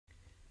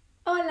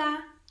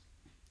Hola!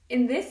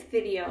 In this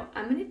video,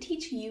 I'm going to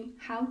teach you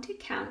how to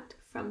count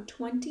from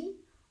 20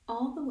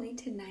 all the way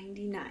to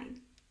 99.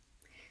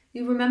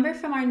 You remember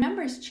from our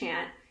numbers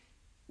chant,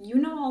 you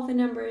know all the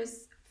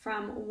numbers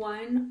from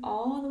 1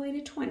 all the way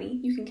to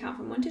 20. You can count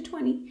from 1 to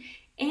 20,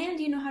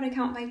 and you know how to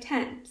count by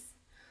tens.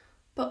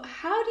 But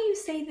how do you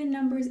say the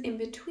numbers in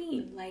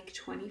between, like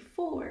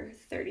 24,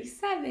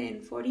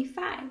 37,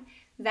 45?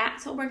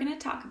 That's what we're going to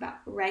talk about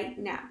right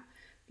now.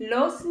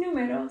 Los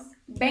números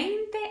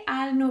 20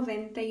 al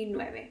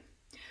 99.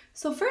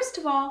 So first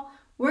of all,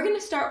 we're going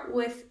to start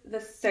with the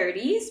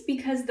 30s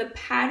because the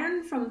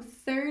pattern from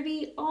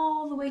 30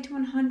 all the way to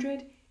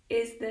 100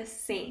 is the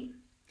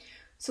same.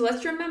 So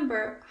let's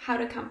remember how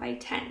to count by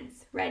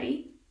tens.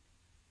 Ready?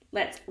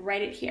 Let's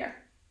write it here.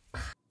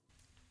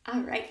 All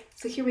right,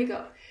 so here we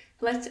go.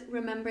 Let's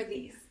remember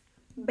these.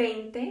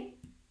 20,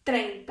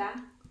 30,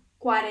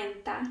 40,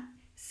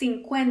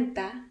 50,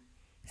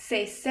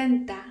 60,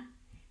 70,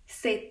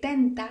 80,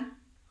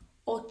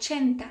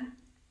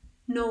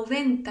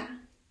 90,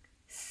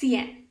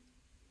 100.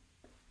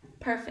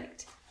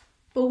 Perfect.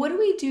 But what do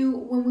we do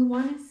when we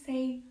want to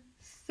say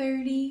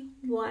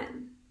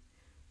 31?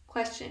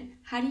 Question,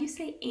 how do you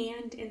say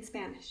and in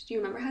Spanish? Do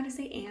you remember how to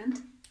say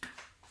and?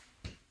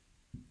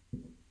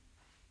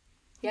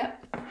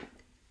 Yep.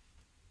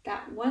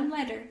 That one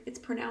letter, it's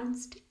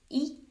pronounced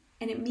E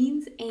and it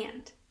means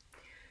and.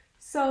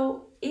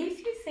 So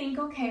if you think,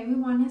 okay, we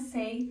want to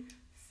say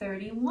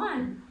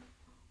 31.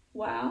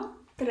 Well,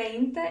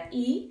 30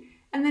 y,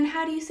 and then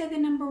how do you say the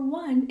number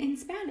 1 in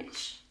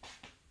Spanish?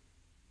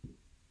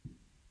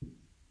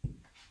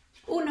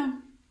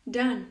 Uno,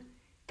 done.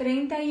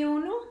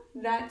 31,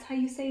 that's how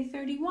you say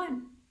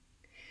 31.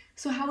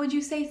 So how would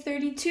you say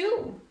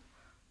 32?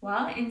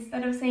 Well,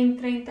 instead of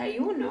saying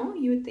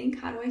 31, you would think,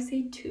 how do I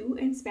say 2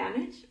 in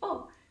Spanish?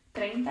 Oh,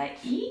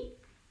 32.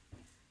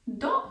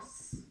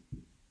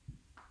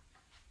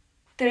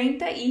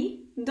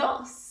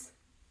 32.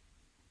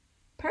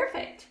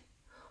 Perfect.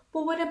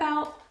 But what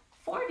about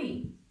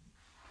 40?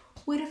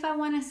 What if I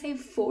want to say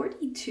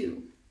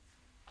 42?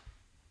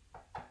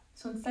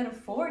 So instead of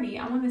 40,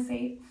 I want to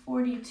say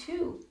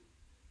 42.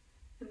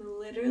 I'm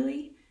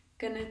literally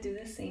going to do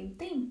the same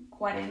thing.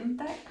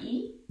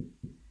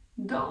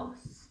 42.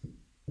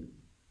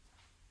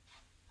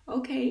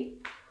 Okay.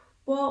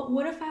 Well,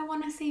 what if I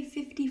want to say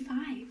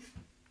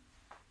 55?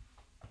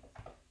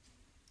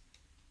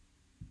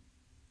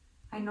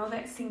 I know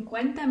that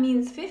 50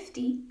 means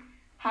 50.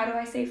 How do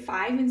I say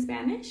 5 in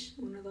Spanish?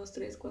 1, 2,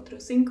 3, 4, 5.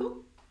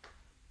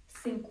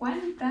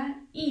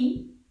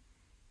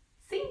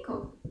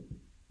 55.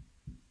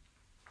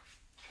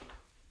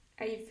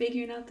 Are you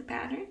figuring out the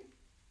pattern?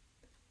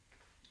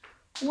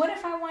 What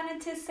if I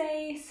wanted to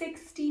say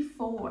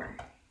 64?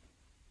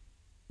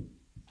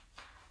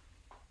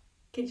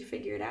 Could you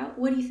figure it out?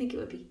 What do you think it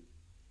would be?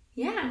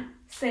 Yeah,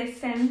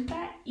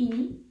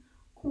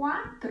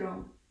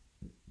 64.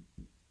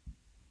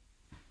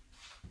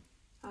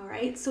 All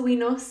right, so we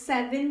know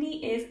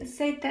 70 is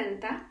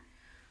 70.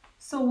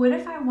 So what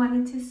if I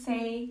wanted to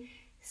say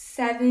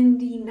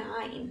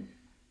 79?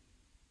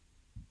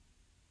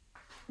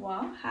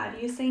 Well, how do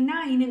you say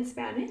 9 in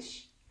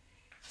Spanish?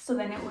 So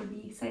then it would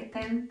be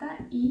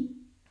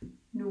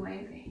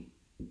 79.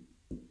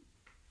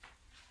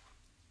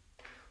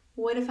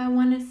 What if I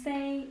want to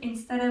say,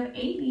 instead of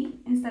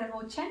 80, instead of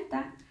 80,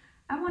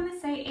 I want to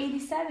say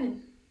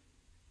 87.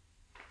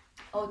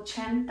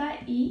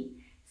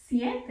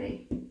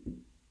 87.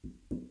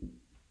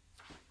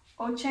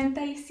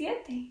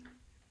 87.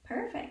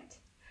 Perfect.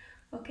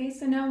 Okay,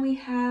 so now we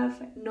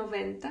have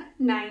 90,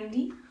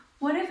 90.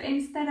 What if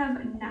instead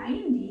of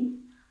 90,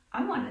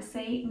 I want to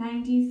say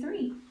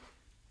 93?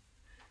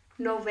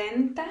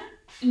 93.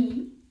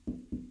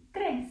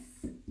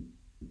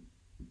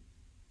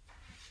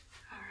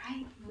 All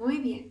right, muy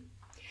bien.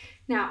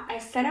 Now, I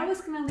said I was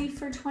going to leave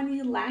for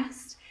 20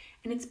 last,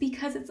 and it's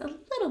because it's a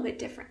little bit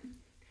different.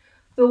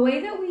 The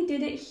way that we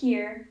did it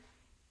here,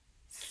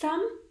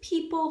 some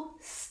people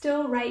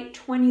still write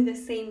 20 the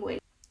same way.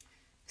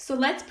 So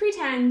let's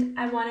pretend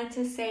I wanted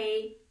to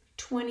say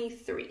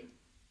 23.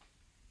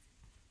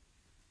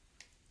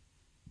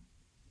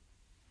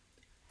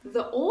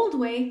 The old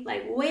way,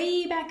 like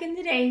way back in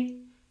the day,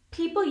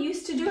 people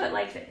used to do it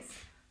like this.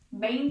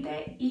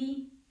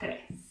 23.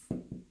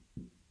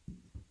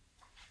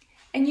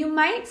 And you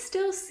might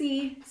still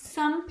see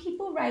some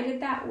people write it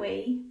that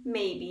way,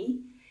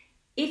 maybe.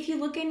 If you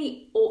look in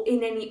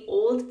any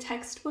old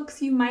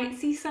textbooks, you might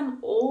see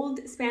some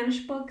old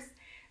Spanish books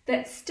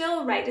that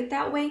still write it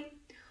that way.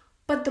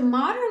 But the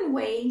modern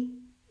way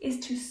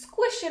is to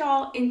squish it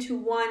all into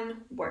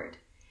one word.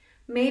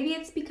 Maybe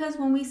it's because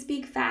when we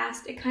speak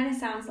fast, it kind of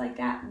sounds like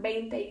that,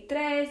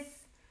 23.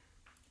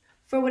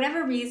 For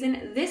whatever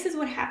reason, this is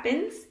what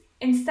happens.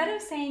 Instead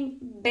of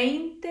saying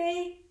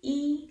 23,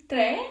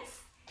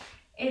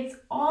 it's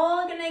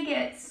all going to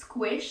get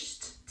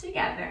squished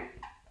together.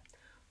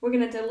 We're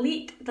going to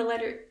delete the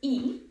letter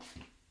E,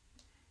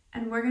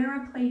 and we're going to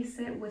replace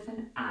it with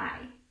an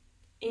I.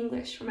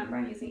 English, remember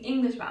I'm using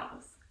English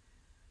vowels.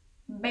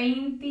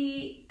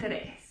 23.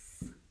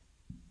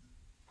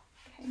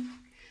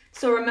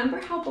 So remember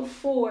how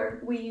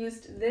before we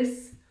used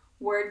this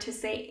word to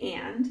say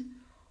and?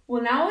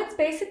 Well, now it's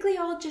basically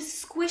all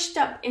just squished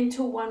up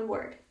into one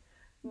word.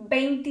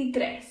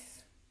 23.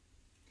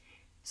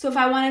 So if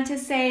I wanted to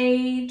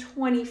say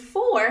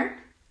 24,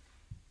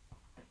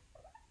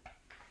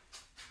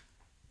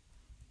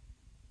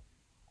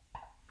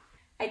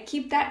 I'd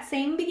keep that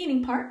same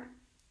beginning part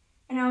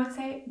and I would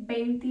say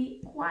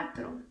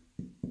 24.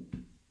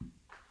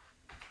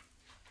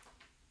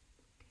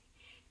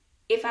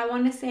 If I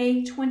want to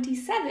say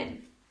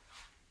 27,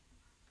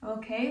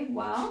 okay,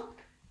 well,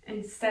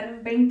 instead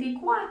of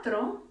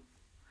 24,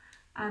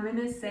 I'm going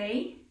to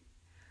say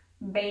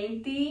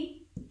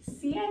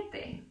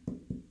 27.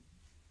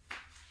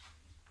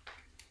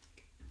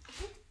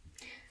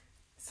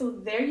 So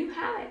there you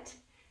have it.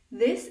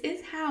 This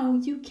is how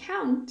you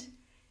count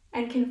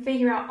and can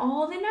figure out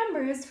all the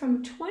numbers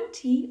from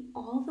 20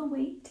 all the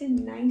way to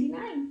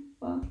 99.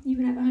 Well, you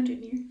can have 100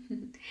 here.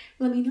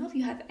 Let me know if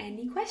you have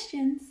any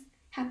questions.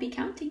 Happy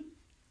counting.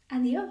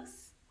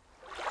 Adios.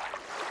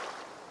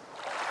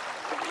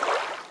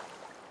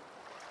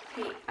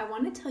 Hey, I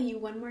want to tell you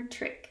one more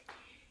trick.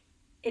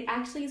 It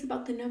actually is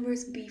about the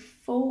numbers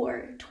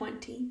before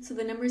 20, so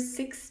the numbers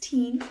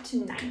 16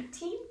 to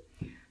 19.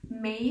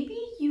 Maybe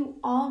you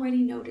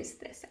already noticed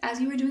this.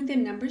 As you were doing the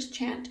numbers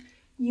chant,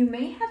 you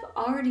may have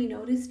already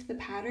noticed the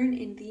pattern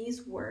in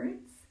these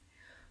words,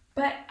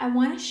 but I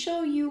want to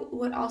show you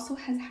what also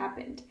has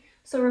happened.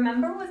 So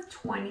remember with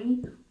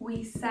 20,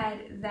 we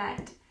said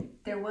that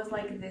there was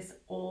like this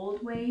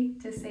old way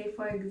to say,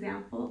 for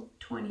example,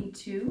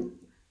 22,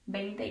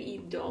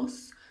 22,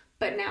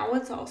 but now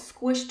it's all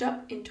squished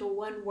up into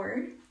one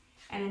word.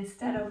 And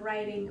instead of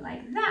writing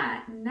like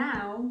that,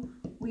 now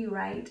we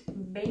write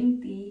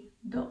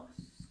 22.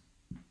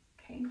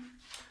 Okay.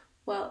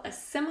 Well, a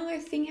similar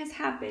thing has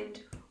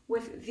happened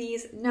with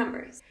these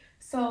numbers.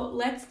 So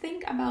let's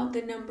think about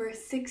the number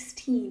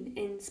 16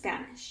 in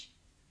Spanish.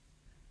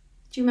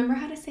 Do you remember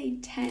how to say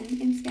 10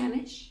 in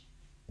Spanish?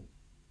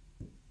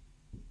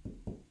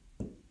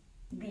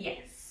 10.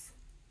 Yes,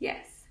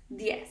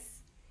 10.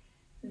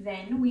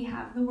 Then we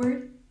have the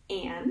word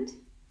and.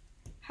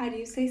 How do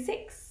you say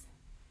 6?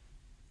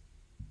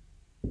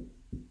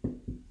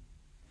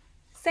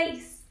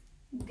 6.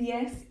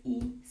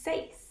 16.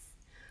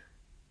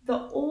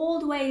 The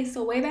old way,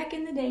 so way back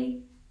in the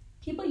day,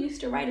 people used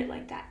to write it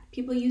like that.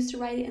 People used to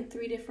write it in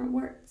 3 different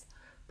words.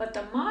 But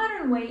the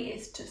modern way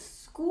is to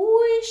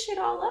squish it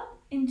all up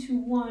into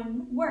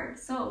one word.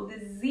 So the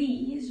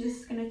Z is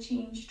just going to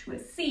change to a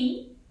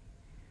C.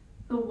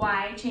 The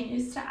Y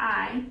changes to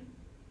I.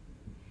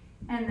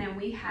 And then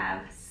we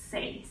have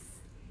 6.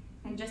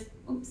 And just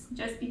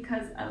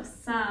because of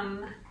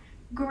some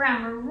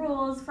grammar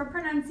rules for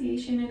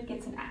pronunciation, it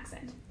gets an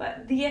accent.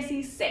 But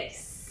 16.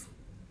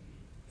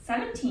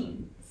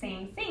 17,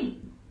 same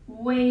thing.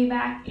 Way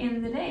back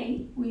in the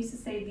day, we used to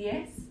say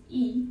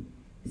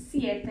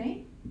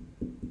 17.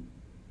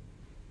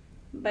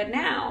 But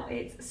now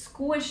it's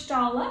squished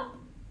all up.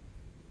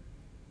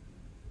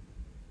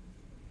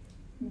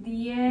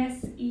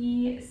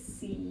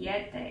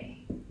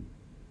 17.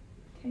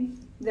 Okay.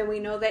 Then we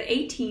know that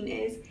 18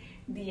 is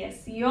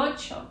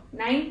 18,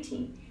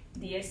 19,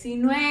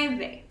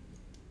 19.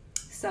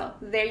 So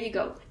there you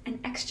go,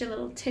 an extra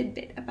little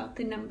tidbit about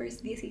the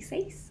numbers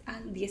 16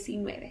 al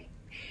 19.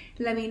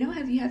 Let me know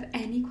if you have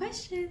any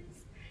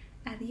questions.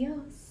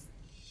 Adios.